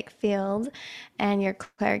energetic field and your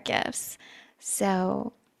clair gifts.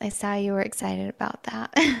 So I saw you were excited about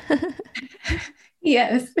that.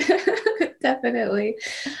 Yes, definitely.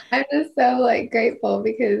 I'm just so like grateful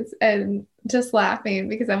because and just laughing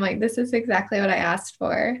because I'm like, this is exactly what I asked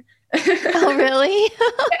for. Oh, really?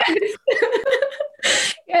 Yes.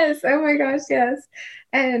 Yes. Oh my gosh, yes.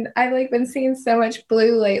 And I've like been seeing so much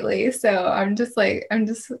blue lately, so I'm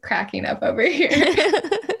just cracking up over here.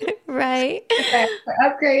 Right. Okay, for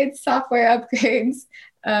upgrades, software upgrades,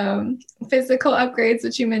 physical upgrades,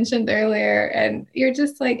 which you mentioned earlier. And you're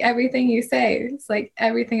just like everything you say. It's like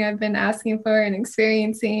everything I've been asking for and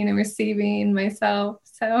experiencing and receiving myself.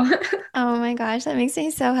 So Oh my gosh, that makes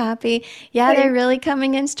me so happy. Yeah, they're thank really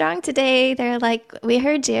coming in strong today. They're like, we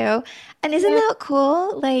heard you. And isn't you. that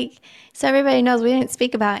cool? Like, so everybody knows we didn't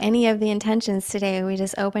speak about any of the intentions today. We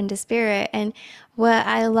just opened to spirit. And what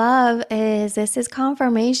I love is this is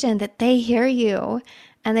confirmation that they hear you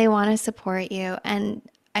and they want to support you. And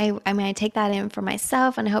I mean, I take that in for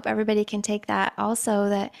myself, and I hope everybody can take that also,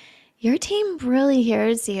 that your team really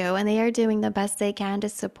hears you and they are doing the best they can to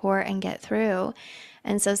support and get through.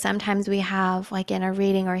 And so sometimes we have, like in a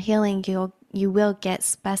reading or healing, you will get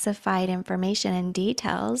specified information and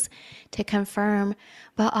details to confirm,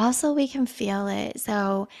 but also we can feel it.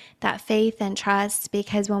 So that faith and trust,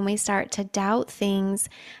 because when we start to doubt things,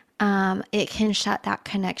 it can shut that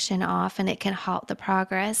connection off and it can halt the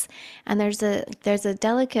progress. And there's a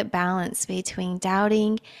delicate balance between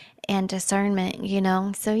doubting and discernment, you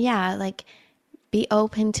know? So yeah, like be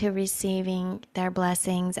open to receiving their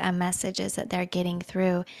blessings and messages that they're getting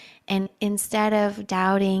through. And instead of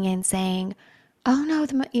doubting and saying, oh no,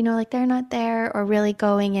 like they're not there, or really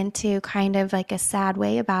going into kind of like a sad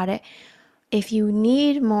way about it, if you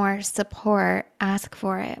need more support, ask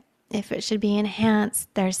for it. If it should be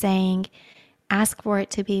enhanced, they're saying ask for it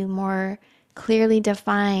to be more clearly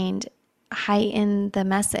defined, heighten the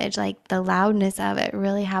message, like the loudness of it,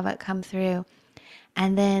 really have it come through.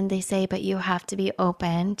 And then they say, but you have to be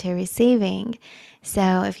open to receiving.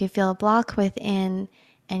 So if you feel a block within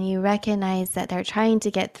and you recognize that they're trying to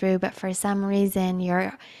get through, but for some reason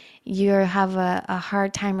you have a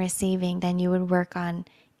hard time receiving, then you would work on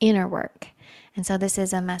inner work. And so this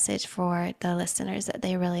is a message for the listeners that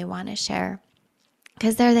they really want to share,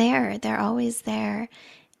 because they're there. They're always there.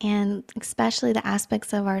 And especially the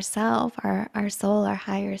aspects of ourself, our soul, our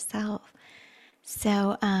higher self.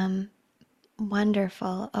 So,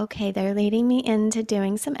 wonderful. Okay, they're leading me into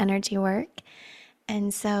doing some energy work.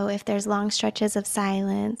 And so if there's long stretches of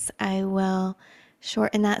silence, I will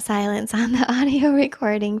shorten that silence on the audio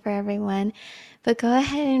recording for everyone. But go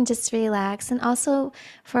ahead and just relax. And also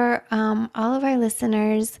for all of our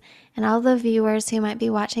listeners and all the viewers who might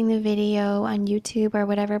be watching the video on YouTube or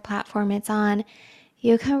whatever platform it's on,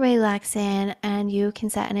 you can relax in and you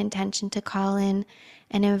can set an intention to call in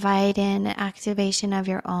and invite in an activation of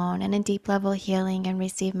your own and a deep level healing and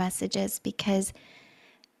receive messages, because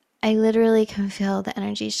I literally can feel the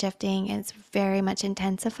energy shifting. It's very much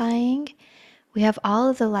intensifying. We have all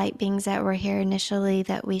of the light beings that were here initially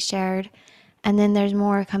that we shared, and then there's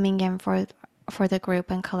more coming in for the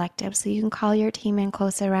group and collective. So you can call your team in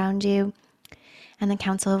close around you, and the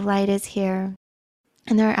Council of Light is here,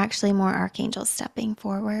 and there are actually more archangels stepping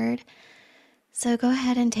forward. So go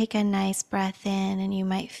ahead and take a nice breath in, and you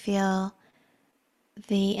might feel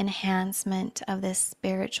the enhancement of this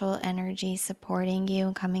spiritual energy supporting you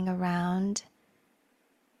and coming around.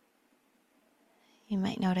 You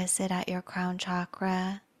might notice it at your crown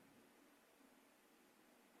chakra.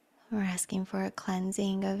 We're asking for a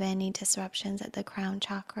cleansing of any disruptions at the crown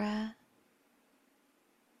chakra.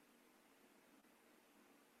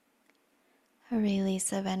 A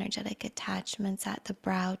release of energetic attachments at the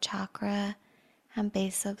brow chakra and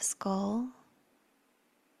base of skull.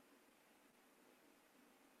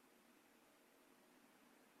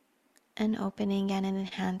 An opening and an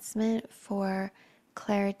enhancement for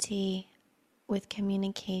clarity with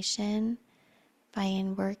communication by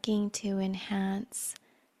working to enhance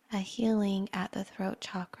a healing at the throat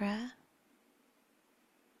chakra.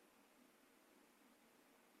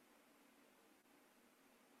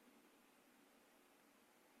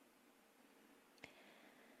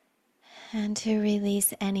 And to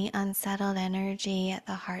release any unsettled energy at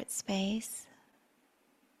the heart space.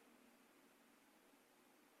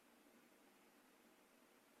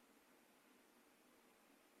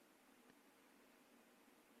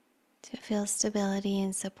 To feel stability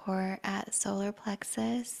and support at solar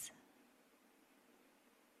plexus.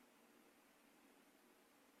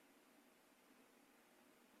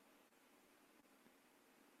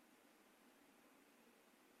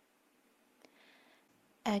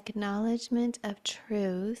 Acknowledgement of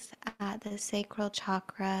truth at the sacral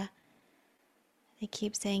chakra. They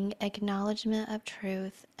keep saying acknowledgement of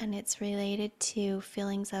truth, and it's related to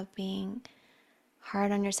feelings of being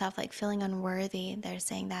hard on yourself, like feeling unworthy. They're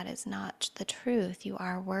saying that is not the truth. You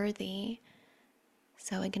are worthy.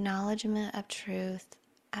 So acknowledgement of truth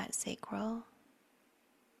at sacral,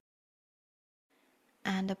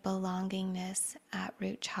 and a belongingness at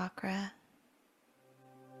root chakra.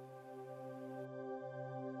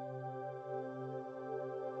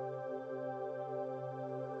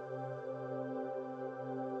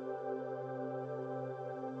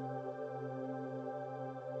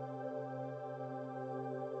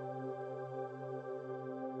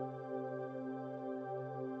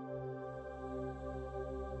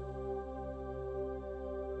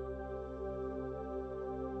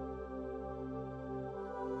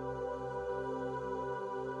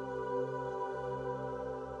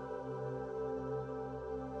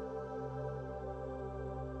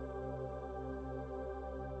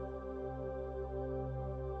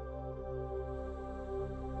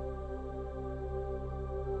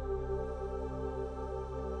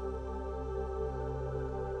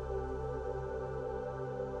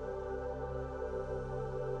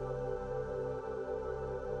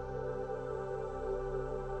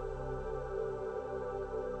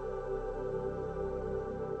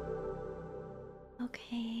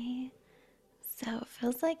 So it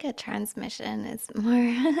feels like a transmission is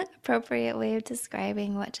more appropriate way of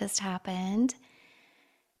describing what just happened.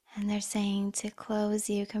 And they're saying to close,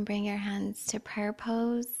 you can bring your hands to prayer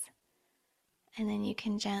pose, and then you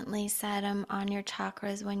can gently set them on your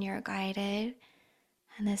chakras when you're guided.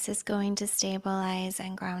 And this is going to stabilize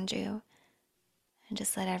and ground you. And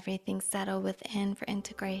just let everything settle within for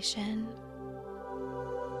integration.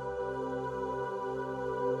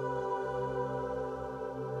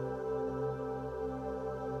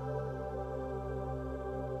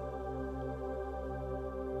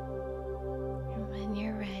 And when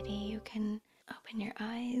you're ready, you can open your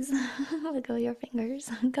eyes, wiggle your fingers,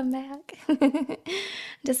 come back.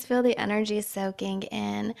 Just feel the energy soaking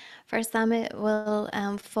in. For some, it will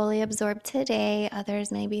fully absorb today,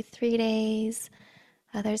 others maybe 3 days.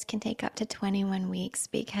 Others can take up to 21 weeks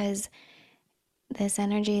because this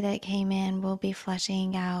energy that came in will be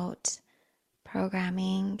flushing out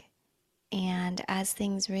programming. And as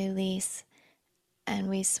things release and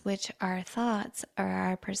we switch our thoughts or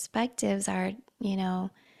our perspectives are,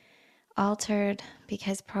 altered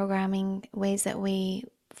because programming ways that we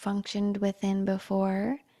functioned within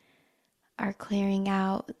before are clearing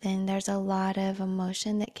out, then there's a lot of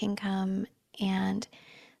emotion that can come. And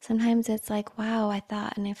sometimes it's like, wow, I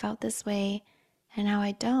thought and I felt this way and now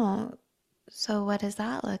I don't. So what does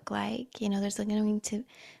that look like?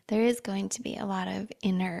 There is going to be a lot of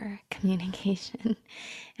inner communication.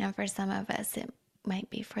 And for some of us, it might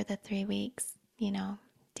be for the 3 weeks,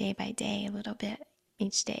 day by day, a little bit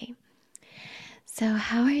each day. So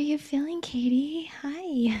how are you feeling, Katie?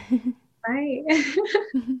 Hi. Hi.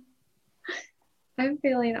 I'm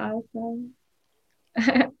feeling awesome.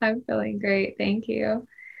 I'm feeling great. Thank you.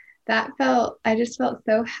 I just felt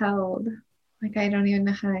so held. Like I don't even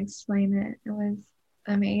know how to explain it. It was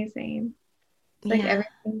amazing. It's like Yeah.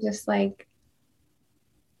 everything just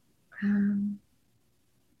um,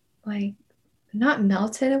 like not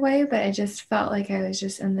melted away, but I just felt like I was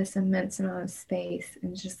just in this immense amount of space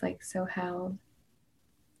and just like so held.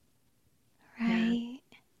 Yeah. Right.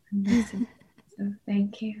 So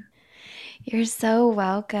thank you. You're so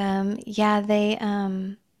welcome. Yeah, that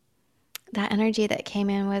energy that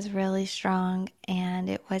came in was really strong and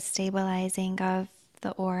it was stabilizing of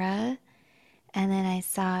the aura. And then I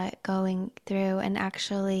saw it going through and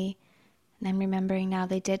actually, and I'm remembering now,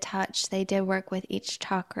 they did work with each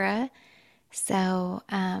chakra. So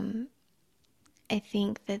I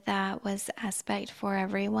think that was aspect for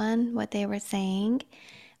everyone. What they were saying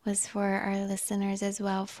was for our listeners as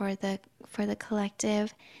well, for the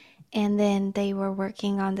collective. And then they were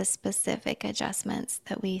working on the specific adjustments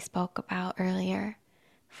that we spoke about earlier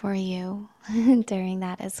for you during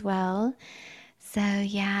that as well. So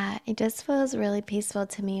yeah, it just feels really peaceful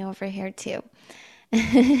to me over here too.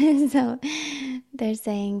 So they're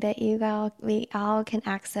saying that we all can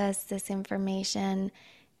access this information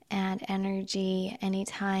and energy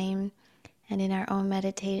anytime and in our own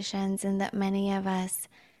meditations, and that many of us,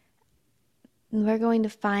 we're going to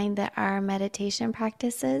find that our meditation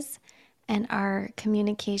practices and our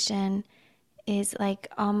communication is like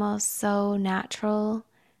almost so natural,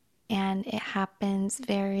 and it happens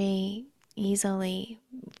very easily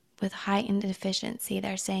with heightened efficiency,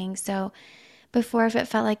 they're saying. So before, if it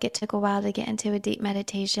felt like it took a while to get into a deep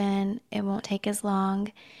meditation, it won't take as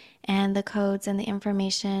long. And the codes and the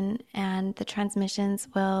information and the transmissions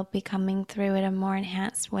will be coming through in a more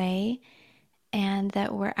enhanced way. And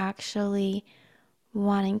that we're actually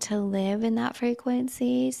wanting to live in that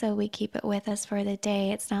frequency. So we keep it with us for the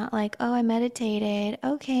day. It's not like, oh, I meditated.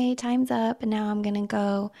 Okay, time's up. And now I'm going to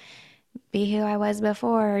go be who I was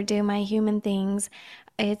before or do my human things.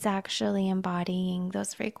 It's actually embodying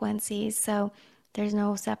those frequencies. So there's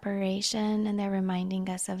no separation, and they're reminding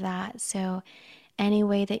us of that. So any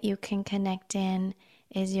way that you can connect in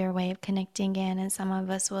is your way of connecting in, and some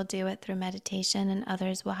of us will do it through meditation and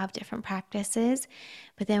others will have different practices,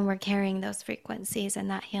 but then we're carrying those frequencies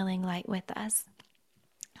and that healing light with us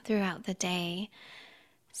throughout the day.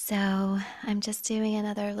 So I'm just doing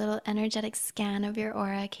another little energetic scan of your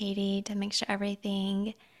aura, Katie, to make sure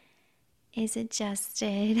everything is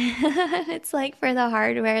adjusted. It's like for the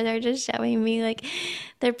hardware, they're just showing me like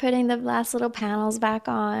they're putting the last little panels back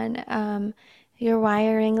on. Your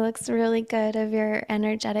wiring looks really good of your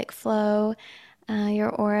energetic flow. Your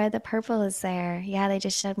aura, the purple is there. Yeah, they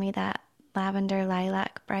just showed me that lavender,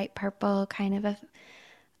 lilac, bright purple kind of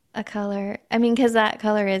a color. I mean, because that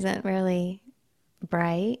color isn't really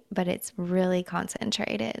bright, but it's really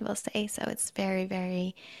concentrated, we'll say. So it's very,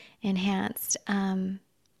 very enhanced.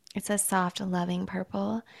 It's a soft, loving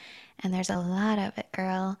purple. And there's a lot of it,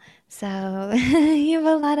 girl. So you have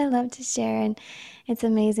a lot of love to share. And it's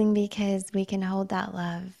amazing because we can hold that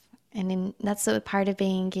love. That's the part of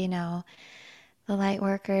being, the light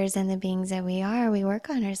workers and the beings that we are. We work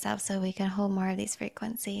on ourselves so we can hold more of these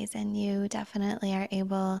frequencies. And you definitely are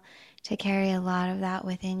able to carry a lot of that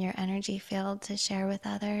within your energy field to share with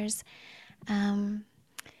others. Um,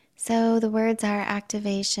 so the words are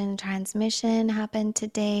activation, transmission happened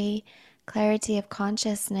today. Clarity of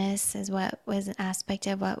consciousness is what was an aspect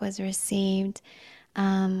of what was received.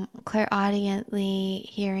 Clairaudiently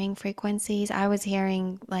hearing frequencies. I was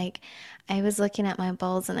hearing, like, I was looking at my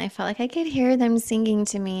bowls and I felt like I could hear them singing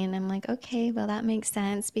to me, and I'm like, okay, well that makes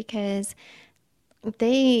sense because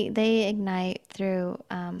they ignite through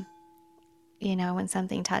when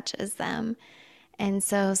something touches them. And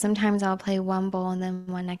so sometimes I'll play one bowl and then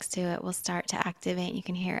one next to it will start to activate. You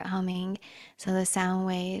can hear it humming. So the sound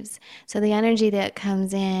waves. So the energy that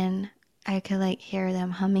comes in, I could like hear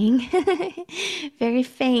them humming. Very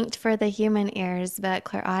faint for the human ears, but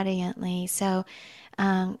clairaudiently. So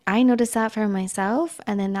I noticed that for myself.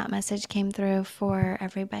 And then that message came through for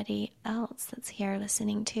everybody else that's here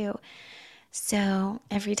listening too. So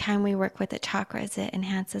every time we work with the chakras, it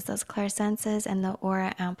enhances those clear senses and the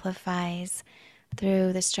aura amplifies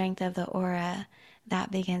through the strength of the aura.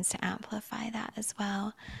 That begins to amplify that as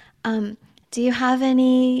well. Do you have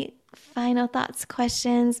any final thoughts,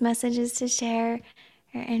 questions, messages to share,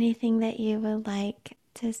 or anything that you would like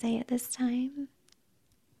to say at this time?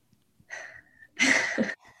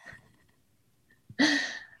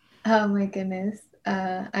 Oh my goodness.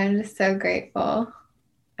 I'm just so grateful.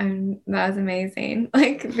 That was amazing.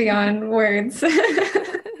 Like beyond words.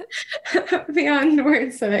 Beyond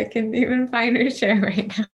words that I can even find or share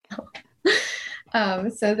right now.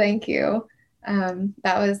 So thank you.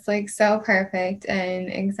 That was like so perfect and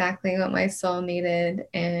exactly what my soul needed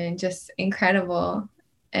and just incredible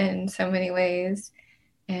in so many ways.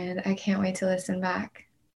 And I can't wait to listen back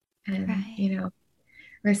and, Right.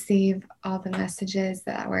 receive all the messages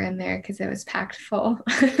that were in there because it was packed full.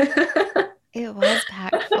 It was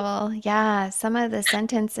packed full. Yeah, some of the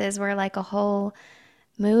sentences were like a whole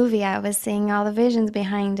movie. I was seeing all the visions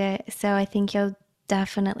behind it. So I think you'll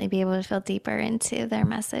definitely be able to feel deeper into their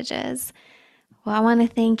messages. Well, I want to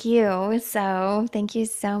thank you. So, thank you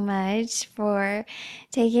so much for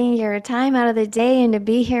taking your time out of the day and to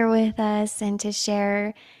be here with us and to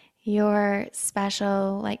share your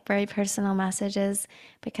special, like very personal messages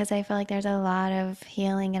because I feel like there's a lot of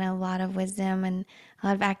healing and a lot of wisdom and a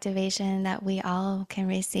lot of activation that we all can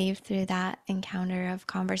receive through that encounter of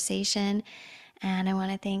conversation. And I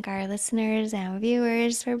want to thank our listeners and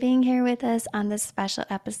viewers for being here with us on this special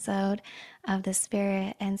episode of the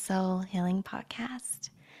Spirit and Soul Healing Podcast.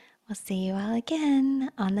 We'll see you all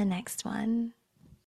again on the next one.